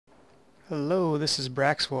Hello, this is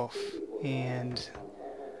Braxwolf, and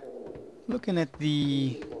looking at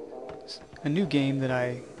a new game that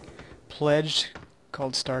I pledged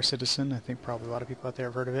called Star Citizen. I think probably a lot of people out there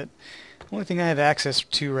have heard of it. The only thing I have access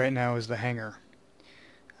to right now is the hangar.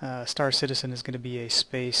 Star Citizen is going to be a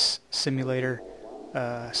space simulator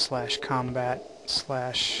slash combat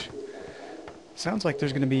slash. Sounds like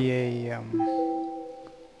there's going to be a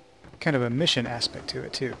kind of a mission aspect to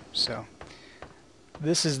it too. So.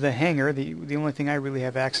 This is the hangar, the only thing I really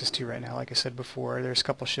have access to right now. Like I said before, there's a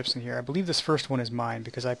couple ships in here. I believe this first one is mine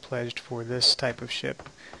because I pledged for this type of ship.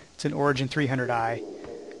 It's an Origin 300i.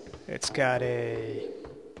 It's got a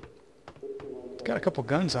couple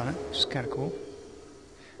guns on it, which is kind of cool.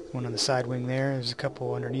 One on the side wing there. There's a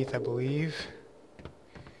couple underneath, I believe.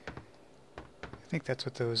 I think that's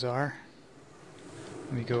what those are.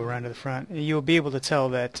 Let me go around to the front. You'll be able to tell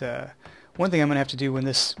that one thing I'm going to have to do when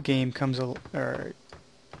this game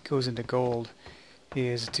goes into gold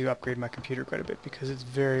is to upgrade my computer quite a bit because it's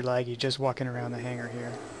very laggy just walking around the hangar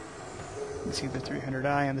here. You can see the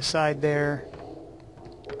 300i on the side there.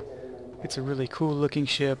 It's a really cool looking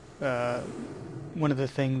ship. One of the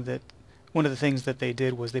things that they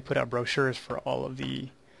did was they put out brochures for all of the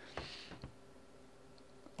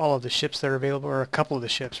ships that are available, or a couple of the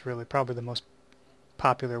ships really, probably the most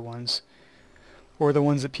popular ones, or the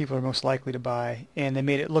ones that people are most likely to buy, and they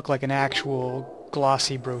made it look like an actual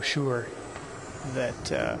glossy brochure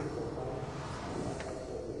that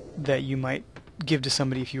you might give to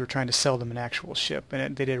somebody if you were trying to sell them an actual ship.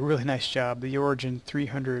 And they did a really nice job. The Origin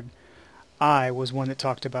 300i was one that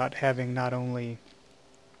talked about having not only,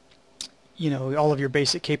 all of your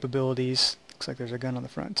basic capabilities. Looks like there's a gun on the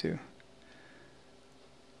front too,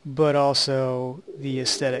 but also the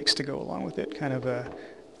aesthetics to go along with it. Kind of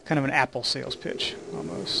an Apple sales pitch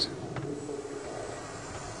almost.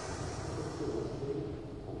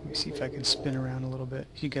 Let me see if I can spin around a little bit.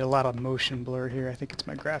 You get a lot of motion blur here. I think it's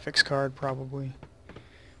my graphics card probably.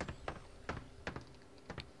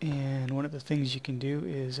 And one of the things you can do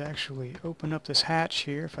is actually open up this hatch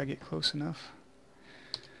here if I get close enough.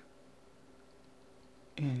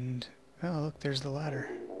 And, oh look, there's the ladder.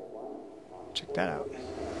 Check that out.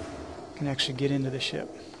 You can actually get into the ship.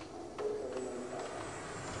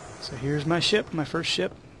 So here's my ship, my first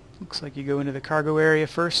ship. Looks like you go into the cargo area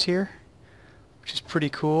first here, which is pretty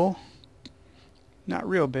cool. Not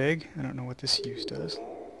real big. I don't know what this use does.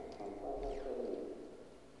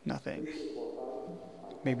 Nothing.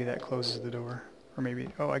 Maybe that closes the door. Or maybe,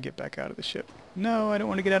 oh, I get back out of the ship. No, I don't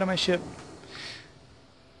want to get out of my ship.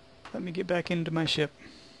 Let me get back into my ship.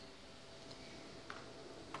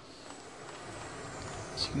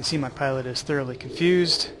 So you can see my pilot is thoroughly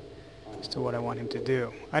confused as to what I want him to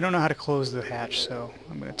do. I don't know how to close the hatch, so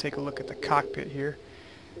I'm going to take a look at the cockpit here.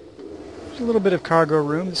 There's a little bit of cargo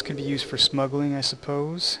room. This could be used for smuggling, I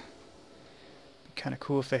suppose. Be kind of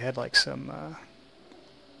cool if they had like some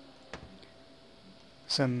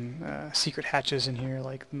secret hatches in here,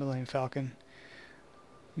 like the Millennium Falcon.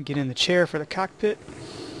 Get in the chair for the cockpit.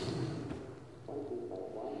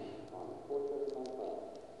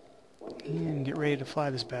 And get ready to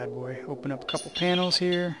fly this bad boy. Open up a couple panels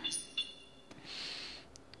here.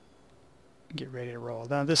 Get ready to roll.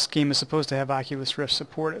 Now this game is supposed to have Oculus Rift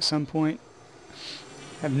support at some point.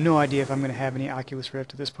 I have no idea if I'm going to have any Oculus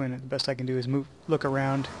Rift at this point. The best I can do is look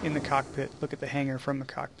around in the cockpit, look at the hangar from the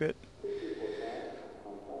cockpit.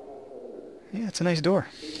 Yeah, it's a nice door.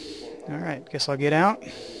 Alright, guess I'll get out.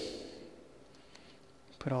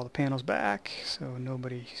 Put all the panels back so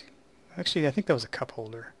nobody... Actually, I think that was a cup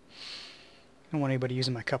holder. I don't want anybody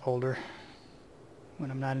using my cup holder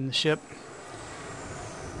when I'm not in the ship.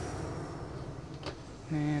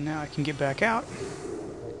 And now I can get back out.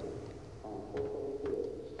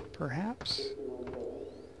 Perhaps.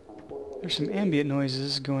 There's some ambient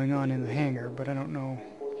noises going on in the hangar, but I don't know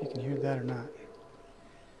if you can hear that or not.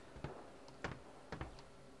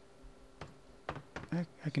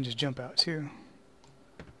 I can just jump out too.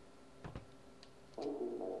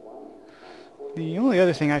 The only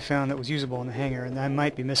other thing I found that was usable in the hangar, and I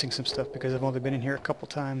might be missing some stuff because I've only been in here a couple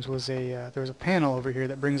times, was there was a panel over here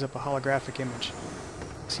that brings up a holographic image.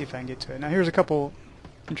 Let's see if I can get to it. Now here's a couple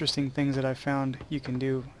interesting things that I've found you can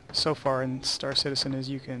do so far in Star Citizen. Is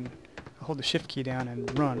you can hold the shift key down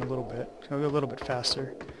and run a little bit, so go a little bit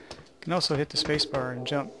faster. You can also hit the spacebar and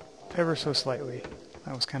jump ever so slightly.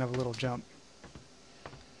 That was kind of a little jump.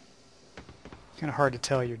 Kind of hard to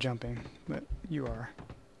tell you're jumping, but you are.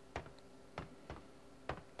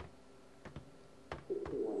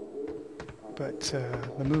 But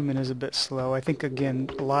the movement is a bit slow. I think, again,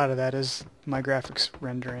 a lot of that is my graphics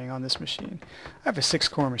rendering on this machine. I have a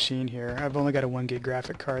 6-core machine here. I've only got a 1 gig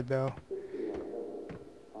graphic card, though.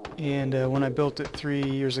 And when I built it 3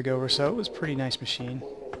 years ago or so, it was a pretty nice machine.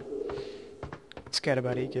 It's got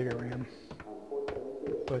about 8 gig of RAM.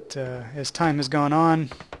 But as time has gone on,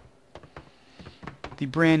 the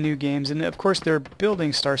brand new games, and of course they're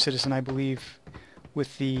building Star Citizen, I believe,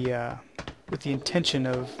 with the intention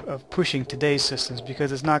of pushing today's systems,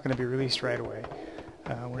 because it's not going to be released right away.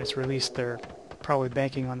 When it's released, they're probably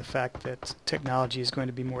banking on the fact that technology is going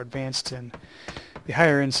to be more advanced, and the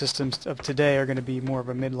higher-end systems of today are going to be more of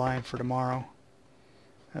a midline for tomorrow.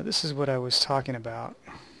 This is what I was talking about.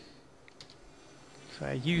 If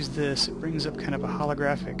I use this, it brings up kind of a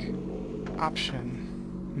holographic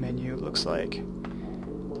option menu, it looks like.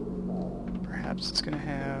 Perhaps it's going to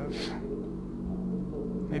have...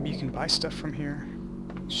 maybe you can buy stuff from here.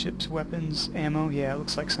 Ships, weapons, ammo. Yeah, it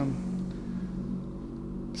looks like some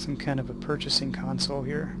kind of a purchasing console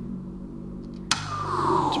here. Turn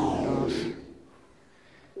it off.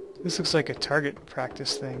 This looks like a target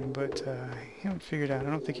practice thing, but I haven't figured out. I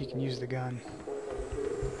don't think you can use the gun.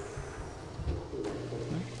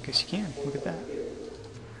 Well, I guess you can. Look at that.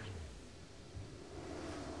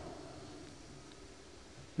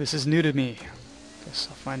 This is new to me. Guess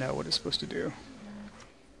I'll find out what it's supposed to do.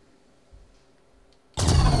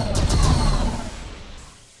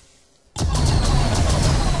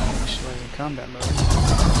 Initializing combat mode.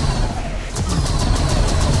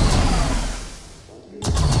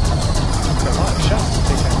 A lot of shots to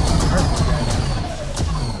take that cardboard guy down.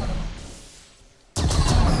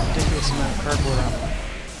 Ridiculous amount of cardboard on him.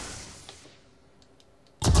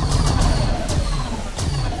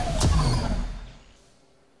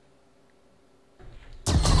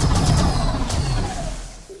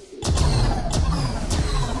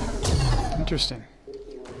 Interesting.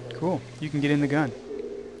 Cool. You can get in the gun.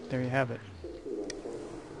 There you have it.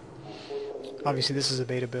 Obviously this is a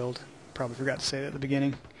beta build. Probably forgot to say that at the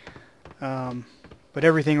beginning. But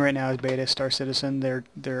everything right now is beta. Star Citizen.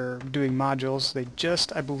 They're doing modules. They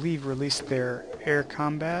just, I believe, released their air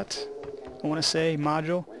combat, I want to say,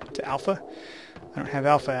 module to alpha. I don't have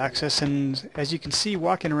alpha access, and as you can see,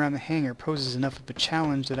 walking around the hangar poses enough of a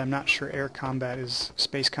challenge that I'm not sure air combat is,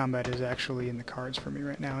 space combat is actually in the cards for me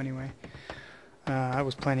right now anyway. I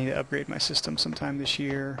was planning to upgrade my system sometime this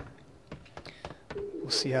year. We'll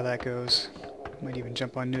see how that goes. Might even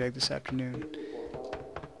jump on Newegg this afternoon.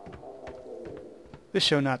 This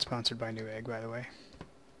show not sponsored by Newegg, by the way,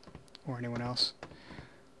 or anyone else.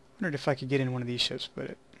 Wondered if I could get in one of these ships,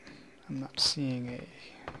 but I'm not seeing a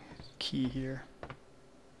key here.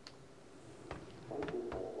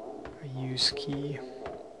 A use key.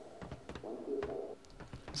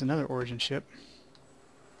 There's another Origin ship.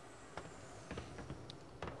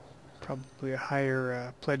 Probably a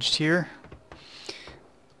higher pledge tier.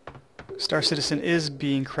 Star Citizen is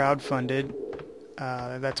being crowdfunded.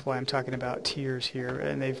 That's why I'm talking about tiers here,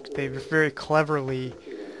 and they've very cleverly,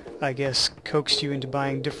 I guess, coaxed you into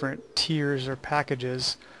buying different tiers or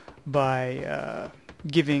packages by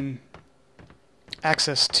giving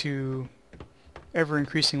access to ever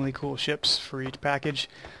increasingly cool ships for each package.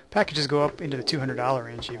 Packages go up into the $200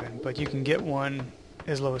 range even, but you can get one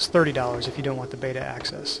as low as $30 if you don't want the beta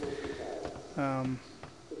access. I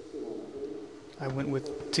went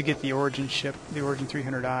with, to get the Origin ship, the Origin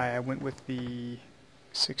 300i, I went with the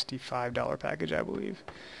 $65 package, I believe.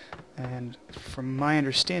 And from my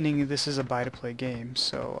understanding, this is a buy-to-play game,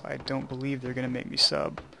 so I don't believe they're going to make me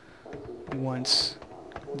sub once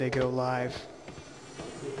they go live.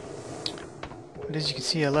 But as you can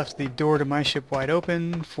see, I left the door to my ship wide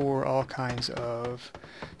open for all kinds of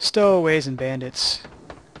stowaways and bandits,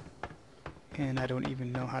 and I don't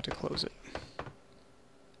even know how to close it.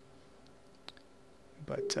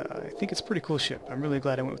 But I think it's a pretty cool ship. I'm really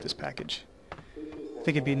glad I went with this package. I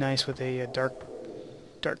think it'd be nice with a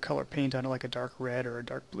dark color paint on it, like a dark red or a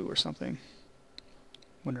dark blue or something.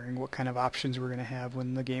 Wondering what kind of options we're going to have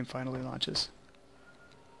when the game finally launches.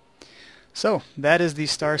 So, that is the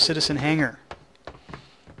Star Citizen hangar.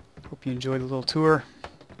 Hope you enjoyed the little tour.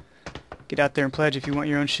 Get out there and pledge if you want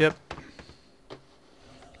your own ship.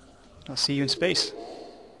 I'll see you in space.